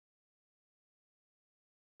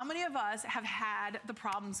How many of us have had the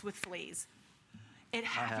problems with fleas? It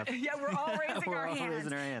happens. Yeah, we're all raising our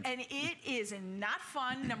hands. And it is not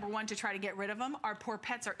fun, number one, to try to get rid of them. Our poor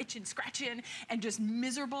pets are itching, scratching, and just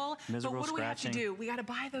miserable. But what do we have to do? We got to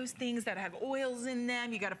buy those things that have oils in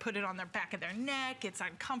them. You got to put it on the back of their neck. It's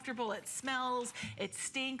uncomfortable. It smells. It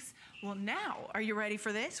stinks. Well, now, are you ready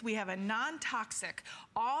for this? We have a non-toxic,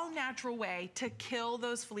 all-natural way to kill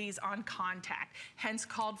those fleas on contact, hence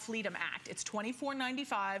called Fleadome Act. It's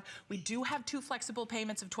 $24.95. We do have 2 flexible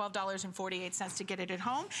payments of $12.48 to get it at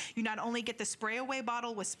home. You not only get the spray away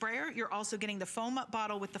bottle with sprayer, you're also getting the foam up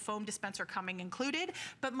bottle with the foam dispenser coming included.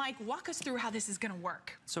 But Mike, walk us through how this is going to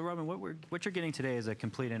work. So Robin, what you're getting today is a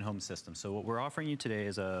complete in-home system. So what we're offering you today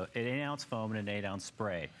is an 8-ounce foam and an 8-ounce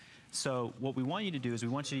spray. So what we want you to do is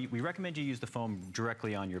we recommend you use the foam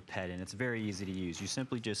directly on your pet, and it's very easy to use. You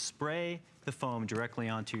simply just spray the foam directly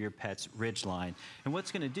onto your pet's ridge line. And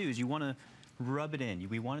what's going to do is you want to rub it in.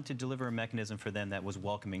 We wanted to deliver a mechanism for them that was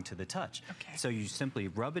welcoming to the touch. Okay. So you simply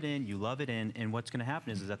rub it in, you love it in, and what's going to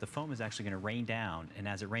happen is that the foam is actually going to rain down, and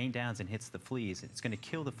as it rains down and hits the fleas, it's going to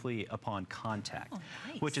kill the flea upon contact,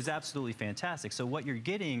 which is absolutely fantastic. So what you're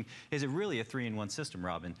getting is really a 3-in-1 system,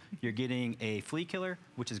 Robin. You're getting a flea killer,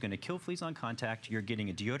 which is going to kill fleas on contact. You're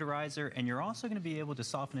getting a deodorizer, and you're also going to be able to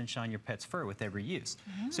soften and shine your pet's fur with every use.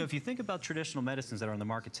 So if you think about traditional medicines that are on the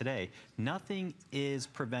market today, nothing is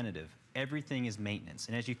preventative. Everything is maintenance.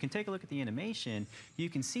 And as you can take a look at the animation, you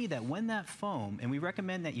can see that when that foam, and we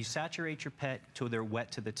recommend that you saturate your pet till they're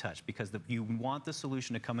wet to the touch, because you want the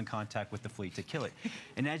solution to come in contact with the flea to kill it.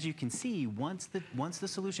 And as you can see, once the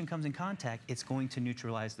solution comes in contact, it's going to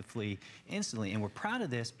neutralize the flea instantly. And we're proud of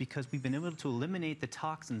this because we've been able to eliminate the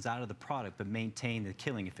toxins out of the product but maintain the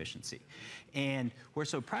killing efficiency. And we're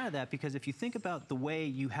so proud of that because if you think about the way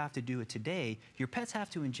you have to do it today, your pets have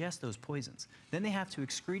to ingest those poisons. Then they have to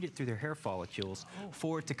excrete it through their hair follicles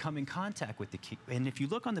for it to come in contact with the key. And if you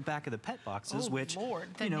look on the back of the pet boxes, which, Lord,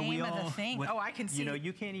 the name of the thing. I can see. You know,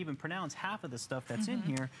 you can't even pronounce half of the stuff that's in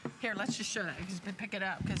here. Here, let's just show that. Just pick it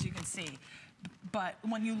up because you can see. But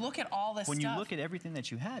when you look at all this stuff. When you look at everything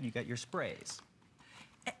that you have, you got your sprays.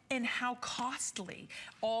 And how costly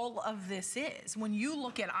all of this is. When you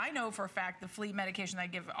look at, I know for a fact the flea medication I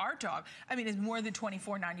give our dog, I mean, is more than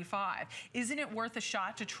 $24.95. Isn't it worth a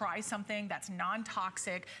shot to try something that's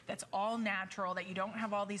non-toxic, that's all natural, that you don't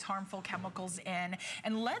have all these harmful chemicals in?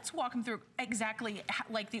 And let's walk them through exactly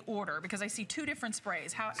like the order, because I see 2 different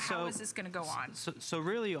sprays. How is this going to go on? So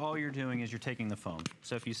really all you're doing is you're taking the foam.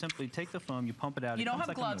 So if you simply take the foam, you pump it out. You don't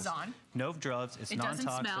have gloves on. No gloves. It's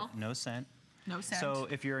non-toxic. No scent. No scent. So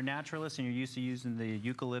if you're a naturalist and you're used to using the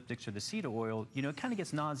eucalyptics or the cedar oil, you know, it kind of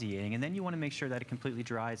gets nauseating, and then you want to make sure that it completely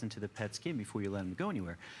dries into the pet's skin before you let them go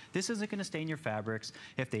anywhere. This isn't going to stain your fabrics.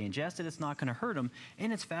 If they ingest it, it's not going to hurt them,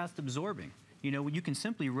 and it's fast absorbing. You know, you can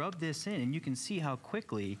simply rub this in, and you can see how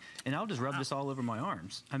quickly, and I'll just rub this all over my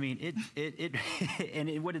arms. I mean,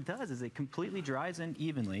 what it does is it completely dries in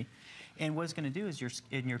evenly, and what it's going to do is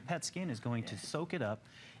your pet's skin is going to soak it up,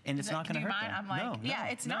 and it's not going to hurt them. I'm like, yeah,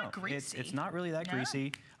 it's not greasy. It's not really that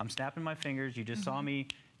greasy. I'm snapping my fingers. You just saw me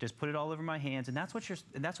just put it all over my hands, and that's what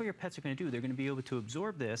your pets are going to do. They're going to be able to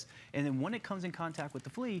absorb this, and then when it comes in contact with the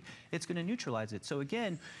flea, it's going to neutralize it. So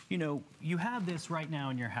again, you know, you have this right now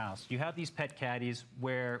in your house. You have these pet caddies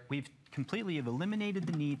where we've completely eliminated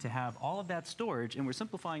the need to have all of that storage, and we're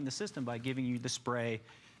simplifying the system by giving you the spray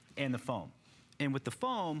and the foam. And with the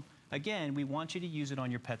foam, again, we want you to use it on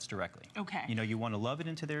your pets directly. Okay. You know, you want to love it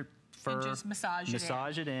into their fur. And just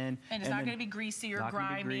massage it in. And it's not going to be greasy or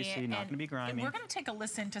grimy. Not going to be grimy. And we're going to take a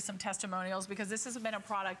listen to some testimonials because this has been a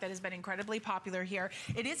product that has been incredibly popular here.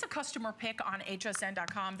 It is a customer pick on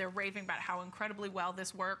hsn.com. They're raving about how incredibly well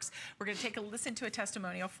this works. We're going to take a listen to a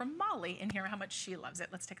testimonial from Molly and hear how much she loves it.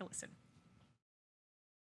 Let's take a listen.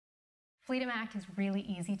 Fleadome Act is really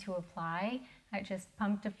easy to apply. I just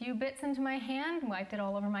pumped a few bits into my hand, wiped it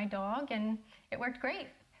all over my dog, and it worked great.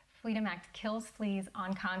 Fleadome Act kills fleas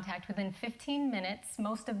on contact within 15 minutes.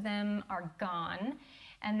 Most of them are gone.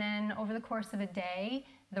 And then over the course of a day,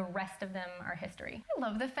 the rest of them are history. I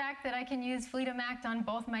love the fact that I can use Fleadome Act on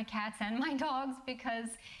both my cats and my dogs because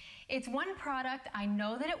it's one product. I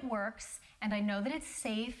know that it works, and I know that it's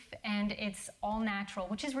safe, and it's all natural,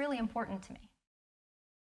 which is really important to me.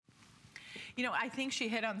 You know, I think she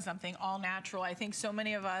hit on something, all natural. I think so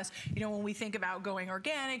many of us, you know, when we think about going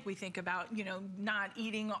organic, we think about, you know, not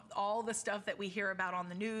eating all the stuff that we hear about on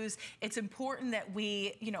the news. It's important that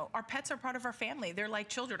we, you know, our pets are part of our family. They're like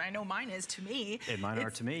children. I know mine is to me. And mine are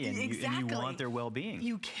to me, and, exactly. you want their well-being.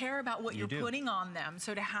 You care about what you're putting on them.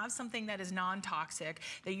 So to have something that is non-toxic,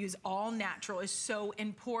 they use all natural, is so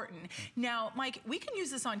important. Now, Mike, we can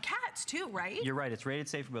use this on cats too, right? You're right. It's rated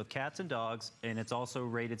safe for both cats and dogs, and it's also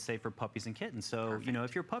rated safe for puppies and kittens. So, Perfect. you know,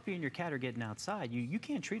 if your puppy and your cat are getting outside, you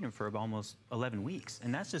can't treat them for almost 11 weeks,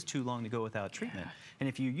 and that's just too long to go without treatment. Yeah. And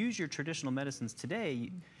if you use your traditional medicines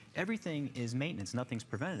today, everything is maintenance, nothing's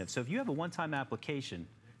preventative. So if you have a one-time application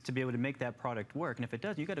to be able to make that product work, and if it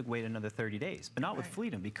doesn't, you got to wait another 30 days. But not with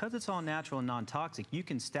Fleadome. Because it's all natural and non-toxic, you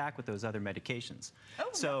can stack with those other medications. Oh,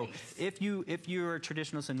 so nice. if you're a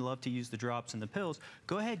traditionalist and love to use the drops and the pills,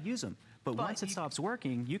 go ahead, use them. But once it stops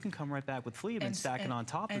working, you can come right back with Fleadome and stack it on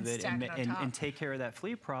top of it and take care of that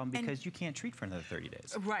flea problem, because you can't treat for another 30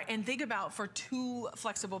 days. Right, and think about, for 2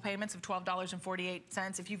 flexible payments of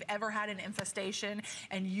 $12.48, if you've ever had an infestation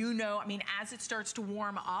and you know, I mean, as it starts to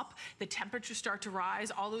warm up, the temperatures start to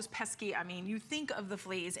rise, all those pesky, I mean, you think of the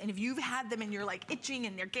fleas, and if you've had them and you're like itching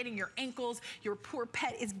and they're getting your ankles, your poor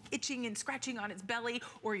pet is itching and scratching on its belly,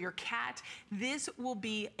 or your cat, this will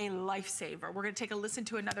be a lifesaver. We're gonna take a listen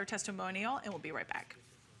to another testimonial, and we'll be right back.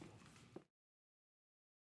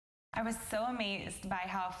 I was so amazed by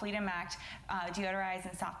how Fleadome Act deodorized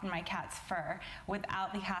and softened my cat's fur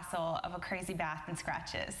without the hassle of a crazy bath and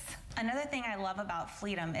scratches. Another thing I love about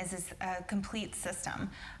Fleadome is it's a complete system.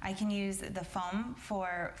 I can use the foam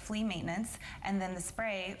for flea maintenance and then the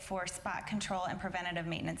spray for spot control and preventative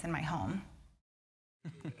maintenance in my home.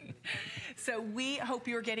 So we hope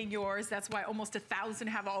you're getting yours. That's why almost 1,000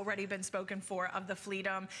 have already been spoken for of the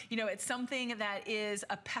Fleadome. You know, it's something that is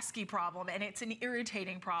a pesky problem, and it's an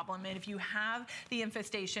irritating problem. And if you have the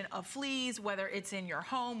infestation of fleas, whether it's in your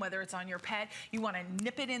home, whether it's on your pet, you want to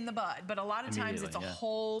nip it in the bud. But a lot of times it's a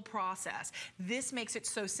whole process. This makes it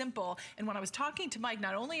so simple. And when I was talking to Mike,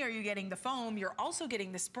 not only are you getting the foam, you're also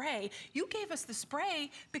getting the spray. You gave us the spray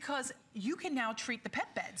because you can now treat the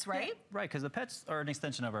pet beds, right? Yeah, right, because the pets are an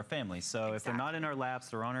extension of our family. So if they're not in our laps,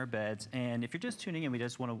 they're on our beds. And if you're just tuning in, we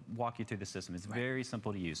just want to walk you through the system. It's very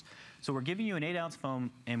simple to use. So we're giving you an 8-ounce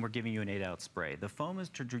foam, and we're giving you an 8-ounce spray. The foam is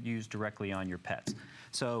to use directly on your pets.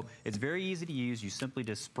 So it's very easy to use. You simply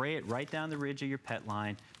just spray it right down the ridge of your pet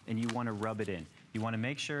line, and you want to rub it in. You want to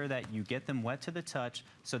make sure that you get them wet to the touch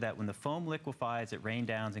so that when the foam liquefies, it rain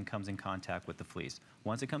downs and comes in contact with the fleas.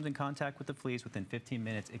 Once it comes in contact with the fleas, within 15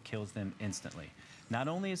 minutes, it kills them instantly. Not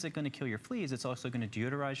only is it going to kill your fleas, it's also going to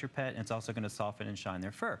deodorize your pet, and it's also going to soften and shine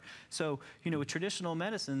their fur. So, you know, with traditional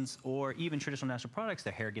medicines or even traditional natural products,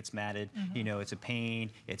 the hair gets matted, you know, it's a pain,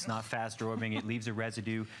 it's not fast absorbing, it leaves a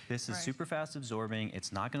residue. This is super fast absorbing,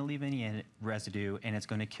 it's not going to leave any residue, and it's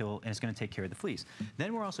going to kill, and it's going to take care of the fleas.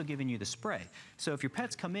 Then we're also giving you the spray. So if your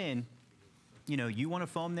pets come in, you know, you want to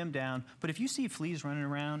foam them down, but if you see fleas running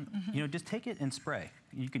around, you know, just take it and spray.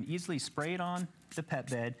 You can easily spray it on the pet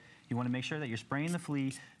bed. You want to make sure that you're spraying the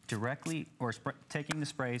flea directly, or taking the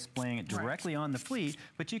spray, spraying it directly on the flea,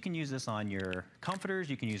 but you can use this on your comforters,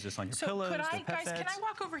 you can use this on your pillows, guys, pet beds. can I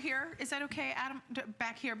walk over here? Is that okay, Adam,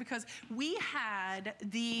 back here? Because we had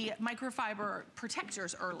the microfiber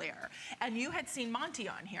protectors earlier, and you had seen Monty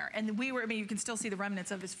on here, and we were, I mean, you can still see the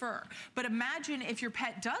remnants of his fur. But imagine if your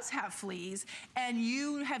pet does have fleas, and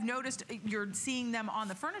you have noticed you're seeing them on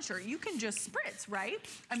the furniture, you can just spritz, right?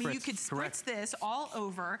 I mean, you could spritz this all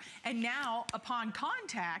over, and now, upon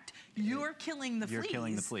contact, you're killing the fleas. You're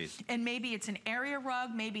killing the fleas. And maybe it's an area rug,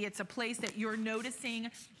 maybe it's a place that you're noticing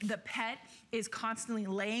the pet is constantly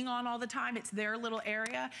laying on all the time. It's their little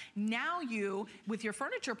area. Now you, with your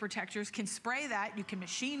furniture protectors, can spray that. You can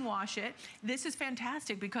machine wash it. This is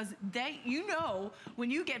fantastic because they, you know, when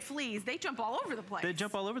you get fleas, they jump all over the place. They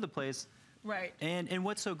jump all over the place. Right. And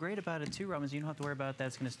what's so great about it too, Robin, is you don't have to worry about that.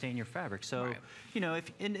 It's going to stain your fabric. So, you know,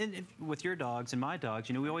 if with your dogs and my dogs,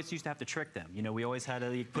 you know, we always used to have to trick them. You know, we always had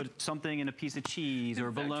to put something in a piece of cheese or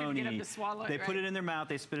bologna. Get them to swallow it, they put it in their mouth,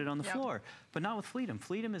 they spit it on the floor. But not with Fleadome.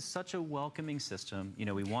 Fleadome is such a welcoming system. You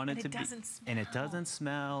know, we want it to be, and it doesn't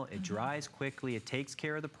smell. It dries quickly. It takes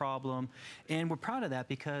care of the problem, and we're proud of that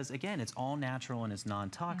because again, it's all natural and it's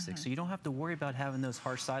non-toxic. So you don't have to worry about having those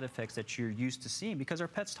harsh side effects that you're used to seeing because our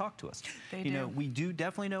pets talk to us. They you do. know, we do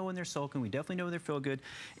definitely know when they're sulking. We definitely know when they feel good.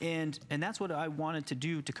 And that's what I wanted to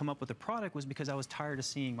do to come up with a product, was because I was tired of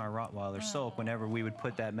seeing my Rottweiler sulk whenever we would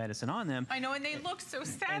put that medicine on them. I know, and they look so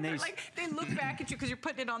sad. They look back at you because you're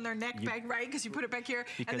putting it on their neck bag, right? Because you put it back here,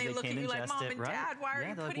 and they look at you like, Mom and Dad, why are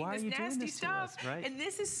you putting this nasty stuff? And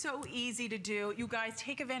this is so easy to do. You guys,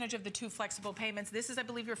 take advantage of the 2 flexible payments. This is, I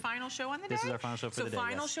believe, your final show on the day? This is our final show for the day, So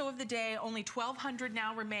final show of the day. Only 1,200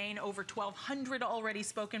 now remain. Over 1,200 already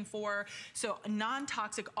spoken for. So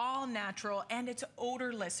non-toxic, all natural, and it's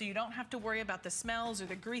odorless. So you don't have to worry about the smells or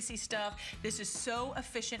the greasy stuff. This is so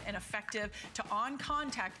efficient and effective to on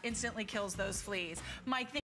contact instantly kills those fleas. Mike,